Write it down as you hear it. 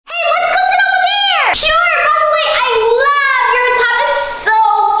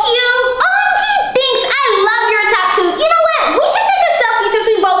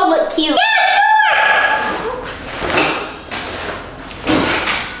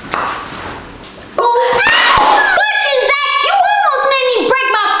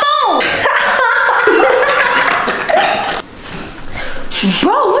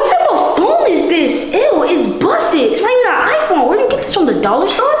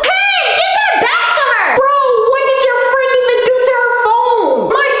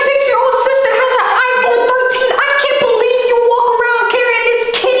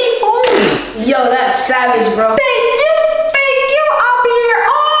savage, bro. Thank you. I'll be here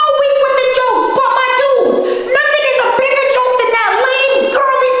all week with the jokes, but my dudes, nothing is a bigger joke than that lame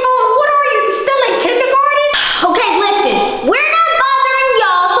girly phone. What are you still in kindergarten? Okay, listen, we're not bothering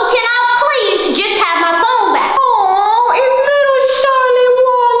y'all, so can I please just have my phone back? Oh, is little Charlotte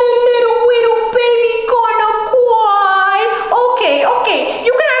Wally, little widow baby gonna cry? Okay, you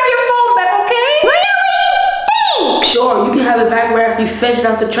can have your phone back, okay? Really? Thanks. Sure, you can have it back right after you fetch it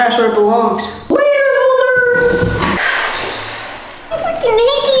out the trash where it belongs. Later, losers. I freaking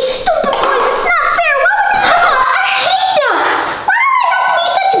hate these stupid boys. It's not fair. Why would they come on? I hate them. Why do they have to be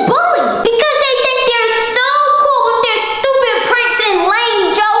such bullies? Because they think they're so cool with their stupid pranks and lame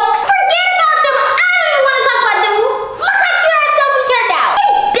jokes. Forget about them. I don't even want to talk about them. Look how cute our selfie turned out.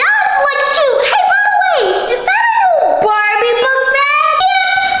 It does look cute. Hey, by the way, is that a new Barbie book bag?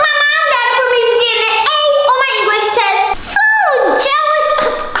 Yeah, my mom got it for me for getting an A on my English test. So jealous.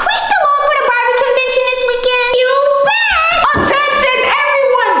 Are we still on for the Barbie convention this weekend? You bet. Attention,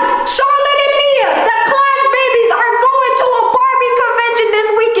 everyone! Charlotte and Mia, the class babies, are going to a Barbie convention this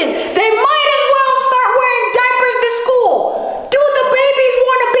weekend. They might as well start wearing diapers to school. Do the babies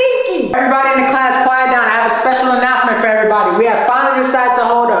want a binky? Everybody in the class, quiet down. I have a special announcement for everybody. We have finally decided to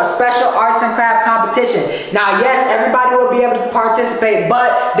hold a special arts and craft competition. Now, yes, everybody will be able to participate,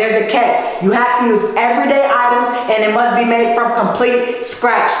 but there's a catch. You have to use everyday items, and it must be made from complete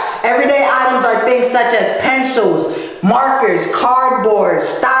scratch. Everyday items are things such as pencils, markers, cardboard,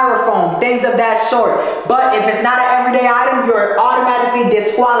 styrofoam, things of that sort. But if it's not an everyday item, you're automatically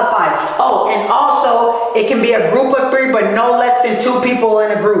disqualified. Oh, and also, it can be a group of 3, but no less than 2 people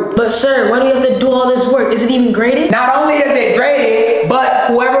in a group. But sir, why do you have to do all this work? Is it even graded? Not only is it graded, but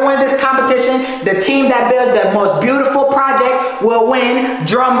whoever wins this competition, the team that builds the most beautiful project will win.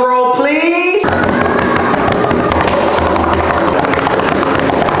 Drum roll, please.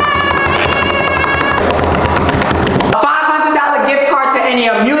 Any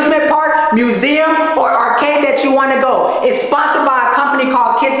amusement park, museum, or arcade that you want to go. It's sponsored by a company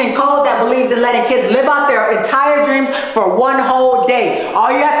called Kids & Code that believes in letting kids live out their entire dreams for one whole day. All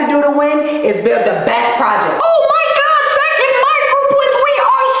you have to do to win is build the best project. Oh my God, Zach, if my group wins, we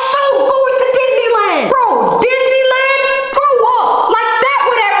are so going to Disneyland. Bro, Disneyland? Grow up. Like that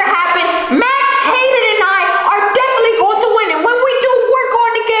would ever happen. Max, Hayden, and I are definitely going to win. And when we do, we're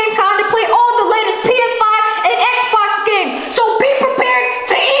going to GameCon to play all the latest PS5 and Xbox games. So be prepared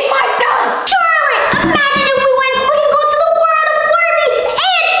to eat my dust. Charlotte, imagine if we win, we can go to the world of Barbie.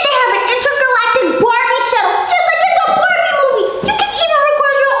 And they have an intergalactic Barbie shuttle, just like in the Barbie movie. You can even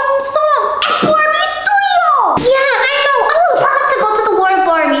record your own song at Barbie Studio. Yeah, I know. I would love to go to the world of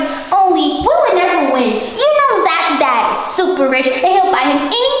Barbie. Only, we would never win. You know Zach's dad is super rich, and he'll buy him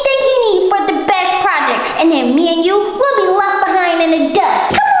anything he needs for the best project. And then me and you will be left behind in the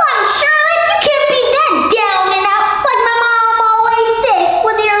dust. Come on, Charlotte. You can't be that down and out. Like my mom always says,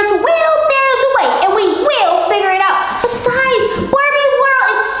 where there's a will, there's a way. And we will figure it out. Besides, Barbie World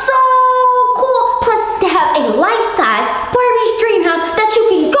is so cool. Plus, they have a life-size Barbie's Dream House that you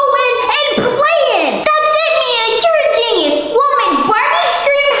can go in and play in. That's it, Mia. You're a genius. We'll make Barbie's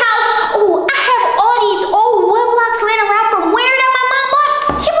Dream House. Oh, I have all these old wood blocks laying around from winter that my mom bought.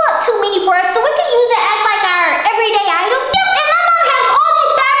 She bought too many for us, so we can use it as like our everyday item. Yep, and my mom has all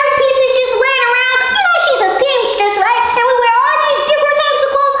these fabric pieces just laying around. You know she's a seamstress, right? And we wear all these different types of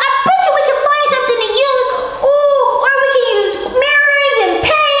clothes. I bet you we can find something to use. Ooh, or we can use mirrors and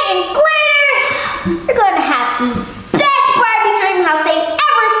paint and glitter. We're gonna have the best Barbie Dream House they've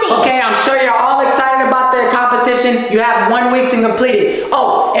ever seen. Okay, I'm sure you're all excited about the competition. You have 1 week to complete it.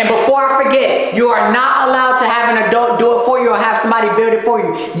 Oh, and before I forget, you are not allowed to have an adult do it for you or have somebody build it for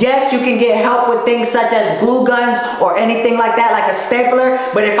you. Yes, you can get help with things such as glue guns or anything like that, like a stapler.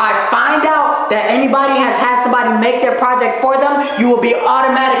 But if I find out that anybody has had somebody make their project for them, you will be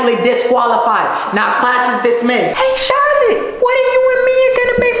automatically disqualified. Now, class is dismissed. Hey, Charlotte, what if you and me are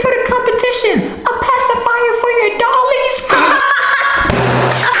gonna make for the competition? A pacifier for your dollies?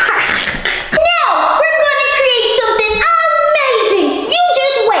 No, we're gonna create something amazing. You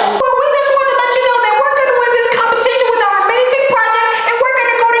just wait. Well, we just want to let you know that we're gonna win this competition with our amazing project, and we're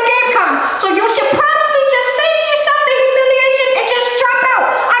gonna go to GameCon. So you should probably just save yourself the humiliation and just drop out.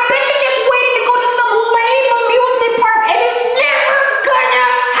 I bet you're just waiting to go to some lame amusement park, and it's never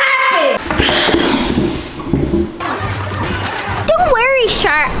gonna happen. Don't worry,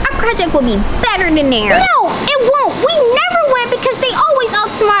 Char. Our project will be better than theirs. No, it won't. We never win because they always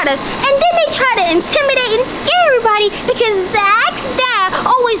outsmart us. And then they try to intimidate and scare everybody because Zach's dad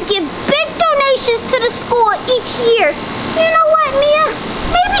always give big donations to the school each year. You know what, Mia?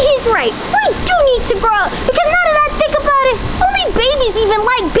 Maybe he's right. We do need to grow up because now that I think about it, only babies even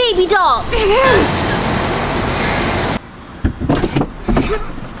like baby doll.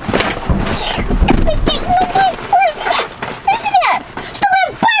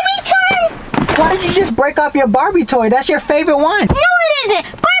 off your Barbie toy. That's your favorite one. No, it isn't.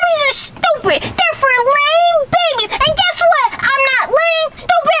 Barbies are stupid. They're for lame babies. And guess what? I'm not lame,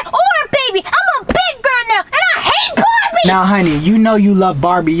 stupid, or a baby. I'm a big girl now, and I hate Barbies. Now, honey, you know you love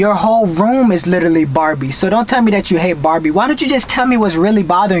Barbie. Your whole room is literally Barbie. So don't tell me that you hate Barbie. Why don't you just tell me what's really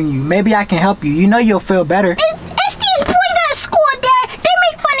bothering you? Maybe I can help you. You know you'll feel better. It's these boys at school, Dad. They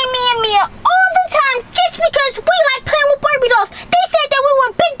make fun of me and Mia all the time just because we like playing with Barbie dolls. They said that we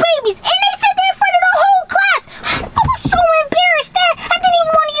were big babies, and they said that in front of the whole class. I was so embarrassed, Dad. I didn't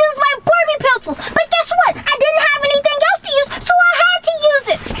even want to use my Barbie pencils. But guess what? I didn't have anything else to use, so I had to use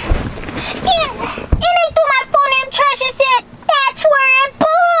it. And they threw my phone in the trash and said, that's where it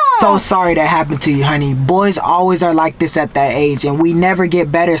belongs. So sorry that happened to you, honey. Boys always are like this at that age, and we never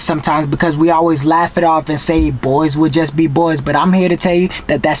get better sometimes because we always laugh it off and say boys would just be boys. But I'm here to tell you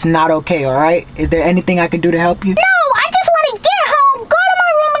that that's not okay, all right? Is there anything I can do to help you? No, I just want to get home, go to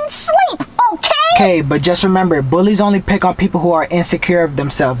my room and sleep, okay? Okay, but just remember, bullies only pick on people who are insecure of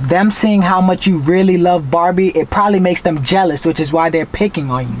themselves. Them seeing how much you really love Barbie, it probably makes them jealous, which is why they're picking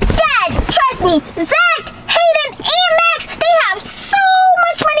on you. Dad, trust me, Zach, Hayden, and Max, they have so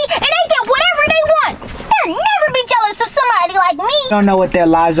much money and they get whatever they want. They'll never be jealous of somebody like me. You don't know what their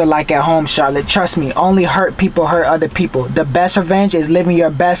lives are like at home, Charlotte. Trust me, only hurt people hurt other people. The best revenge is living your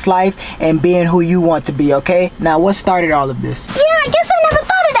best life and being who you want to be, okay? Now, what started all of this? Yeah, I guess I never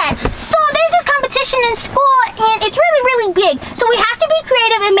thought of that. So there's this competition in school and it's really, really big. So we have to be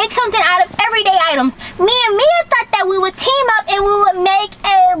creative and make something out of everyday items. Me and Mia thought that we would team up and we would make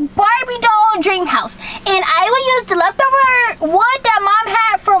a Barbie doll dream house. And I would use the leftover wood that Mom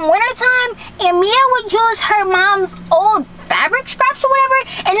had from wintertime, and Mia would use her mom's old fabric scraps or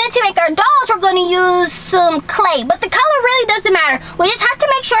whatever. And then to make our dolls, we're going to use some clay. But the color really doesn't matter. We just have to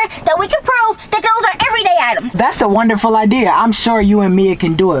make sure that we can prove that those are everyday items. That's a wonderful idea. I'm sure you and Mia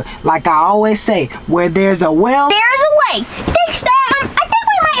can do it. Like I always say, where there's a will, there's a way. Thanks, Dad. I think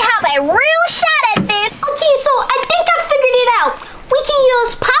we might have a real shot at this. Okay, so I think I figured it out. We can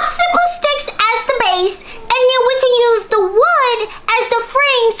use popsicle sticks as the base, and then we can use the wood as the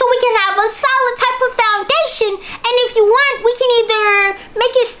frame so we can have a solid type of foundation. And if you want, we can either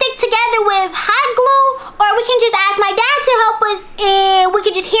make it stick together with hot glue, or we can just ask my dad to help us and we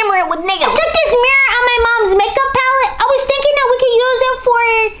can just hammer it with nails. I took this mirror on my mom's makeup palette. I was thinking that we could use it for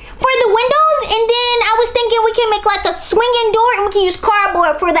the windows, and then I was thinking we can make like a swinging door and we can use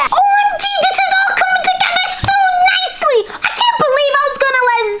cardboard for that. OMG, this is all coming together so nicely. I can't believe I was gonna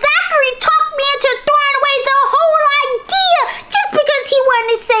let Zachary talk me into throwing away the whole idea just because he wanted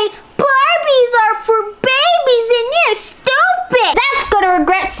to say Barbies are for babies and you're stupid. Zach's gonna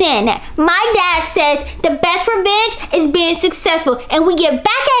regret saying that. My dad says the best revenge is being successful, and we get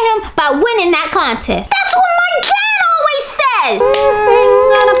back at him by winning that contest. That's what my dad always says. I'm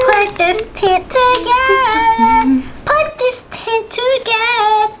gonna put this tent together. Put this tent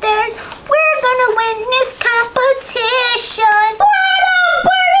together. We're gonna win this competition. Word up,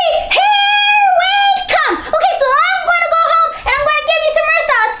 Barbie! Here we come. Okay, so I'm gonna go home and I'm gonna give you some rest.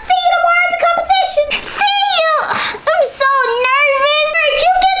 I'll see you tomorrow at the competition. See you. I'm so nervous. Alright,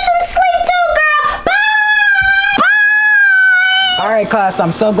 you get some sleep too, girl. Bye. Bye. All right, class,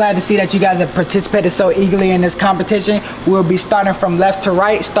 I'm so glad to see that you guys have participated so eagerly in this competition. We'll be starting from left to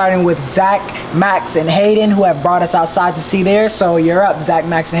right, starting with Zach, Max, and Hayden, who have brought us outside to see theirs. So you're up, Zach,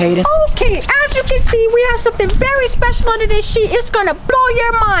 Max, and Hayden. Okay, as you can see, we have something very special under this sheet. It's gonna blow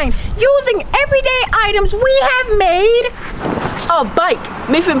your mind. Using everyday items we have made A bike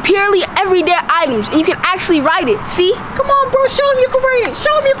made from purely everyday items, and you can actually ride it. See? Come on, bro, show him you can ride it.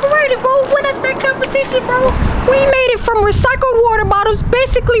 Show him you can ride it, bro. Win us that competition, bro. We made it from recycled water bottles,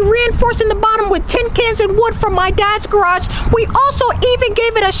 basically reinforcing the bottom with tin cans and wood from my dad's garage. We also even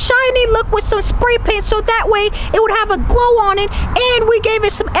gave it a shiny look with some spray paint, so that way it would have a glow on it. And we gave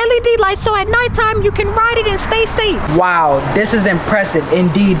it some LED lights, so at nighttime you can ride it and stay safe. Wow, this is impressive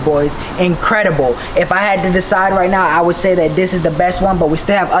indeed, boys. Incredible. If I had to decide right now, I would say that this is the best one, but we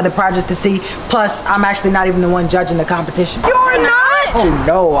still have other projects to see. Plus, I'm actually not even the one judging the competition. You're not? Oh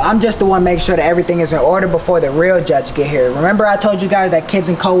no, I'm just the one making sure that everything is in order before the real judge get here. Remember I told you guys that Kids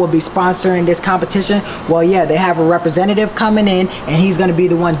 & Co will be sponsoring this competition? Well, yeah, they have a representative coming in and he's gonna be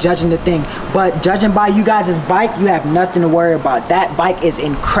the one judging the thing. But judging by you guys' bike, you have nothing to worry about. That bike is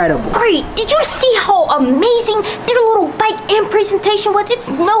incredible. Great, did you see how amazing their little bike and presentation was? It's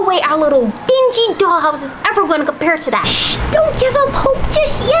no way our little dingy dollhouse is ever gonna compare to that. Shh, don't give up hope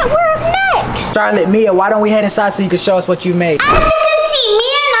just yet, we're up next. Charlotte, Mia, why don't we head inside so you can show us what you made? As you can see,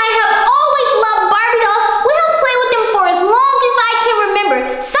 Mia and I have always loved Barbie dolls. We have played with them for as long as I can remember.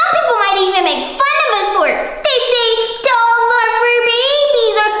 Some people might even make fun of us for it. They say dolls are for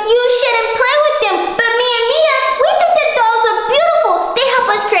babies or you shouldn't play with them. But me and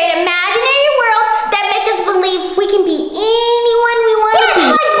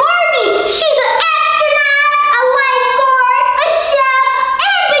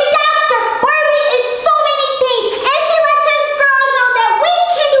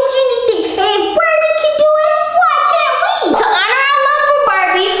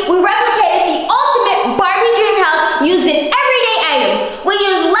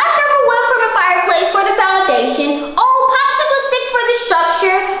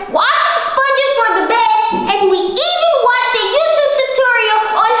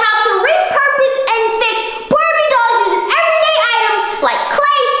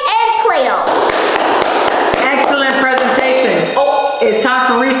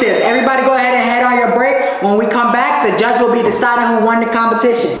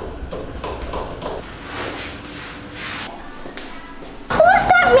competition. Who is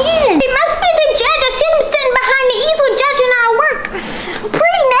that man? It must be the judge. I see him sitting behind the easel judging our work. I'm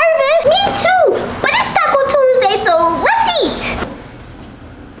pretty nervous. Me too. But it's Taco Tuesday, so let's eat.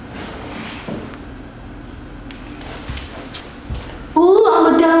 Ooh,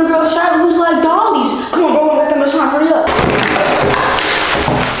 I'm a dumb girl, Charlotte, who's like dollies. Come on, bro, let them hurry up.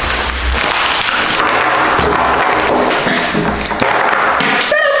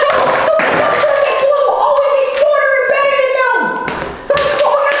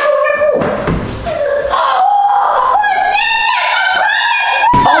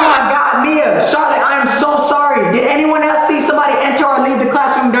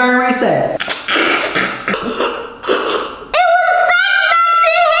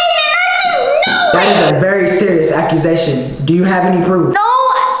 Accusation. Do you have any proof? No,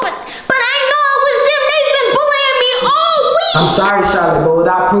 but I know it was them. They've been bullying me all week. I'm sorry, Charlotte, but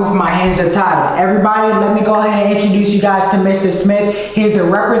without proof, my hands are tied. Everybody, let me go ahead and introduce you guys to Mr. Smith. He's the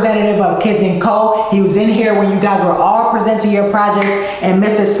representative of Kids & Co. He was in here when you guys were all presenting your projects. And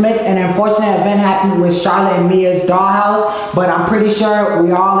Mr. Smith, an unfortunate event happened with Charlotte and Mia's dollhouse, but I'm pretty sure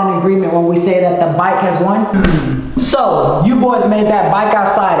we're all in agreement when we say that the bike has won. So, you boys made that bike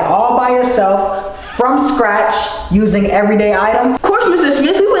outside all by yourself, from scratch, using everyday items? Of course, Mr.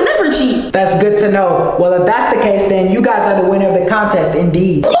 Smith, we would never cheat. That's good to know. Well, if that's the case, then you guys are the winner of the contest,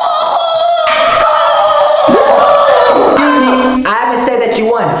 indeed. Excuse me, I haven't said that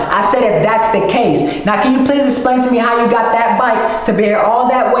you won. I said if that's the case. Now, can you please explain to me how you got that bike to bear all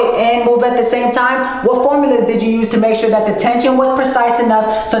that weight and move at the same time? What formulas did you use to make sure that the tension was precise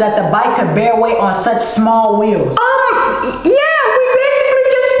enough so that the bike could bear weight on such small wheels? Yeah, we basically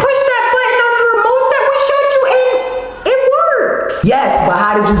just pushed that button on the remote that we showed you and it works. Yes, but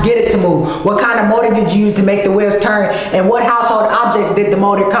how did you get it to move? What kind of motor did you use to make the wheels turn? And what household objects did the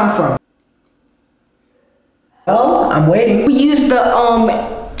motor come from? Oh, I'm waiting. We used the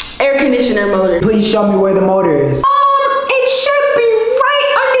air conditioner motor. Please show me where the motor is. It should be right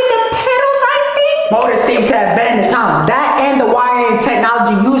under the pedals, I think. Motor seems to have vanished, huh? That and the wiring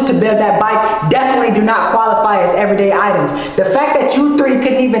technology used to build that bike definitely do not qualify as everyday items. The fact that you three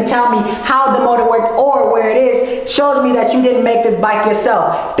couldn't even tell me how the motor worked or where it is shows me that you didn't make this bike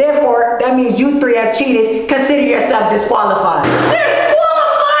yourself. Therefore, that means you three have cheated. Consider yourself disqualified.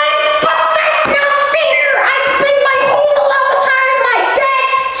 Disqualified? But that's not fair. I spent my whole allowance hiring my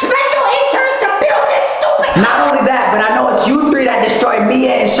dad, special interns to build this stupid. Not only that, but I know it's you three that destroyed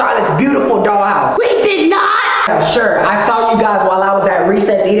Mia and Charlotte's beautiful dollhouse. We did not. Sure, I saw you guys while I was at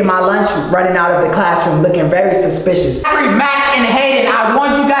recess eating my lunch, running out of the classroom looking very suspicious. Max and Hayden, I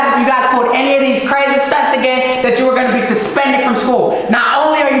warned you guys if you guys pulled any of these crazy stunts again that you were going to be suspended from school. Not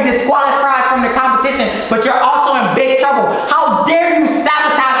only are you disqualified from the competition, but you're also in big trouble. How dare you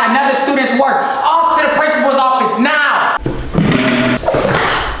sabotage another student's work? Off to the principal's office now!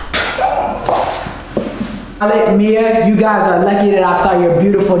 Mia, you guys are lucky that I saw your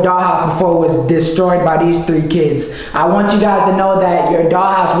beautiful dollhouse before it was destroyed by these three kids. I want you guys to know that your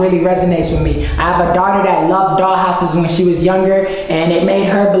dollhouse really resonates with me. I have a daughter that loved dollhouses when she was younger, and it made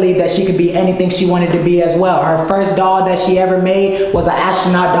her believe that she could be anything she wanted to be as well. Her first doll that she ever made was an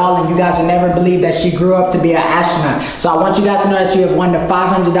astronaut doll, and you guys would never believe that she grew up to be an astronaut. So I want you guys to know that you have won the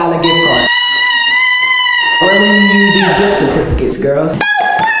 $500 gift card. Where will you use these gift certificates, girls?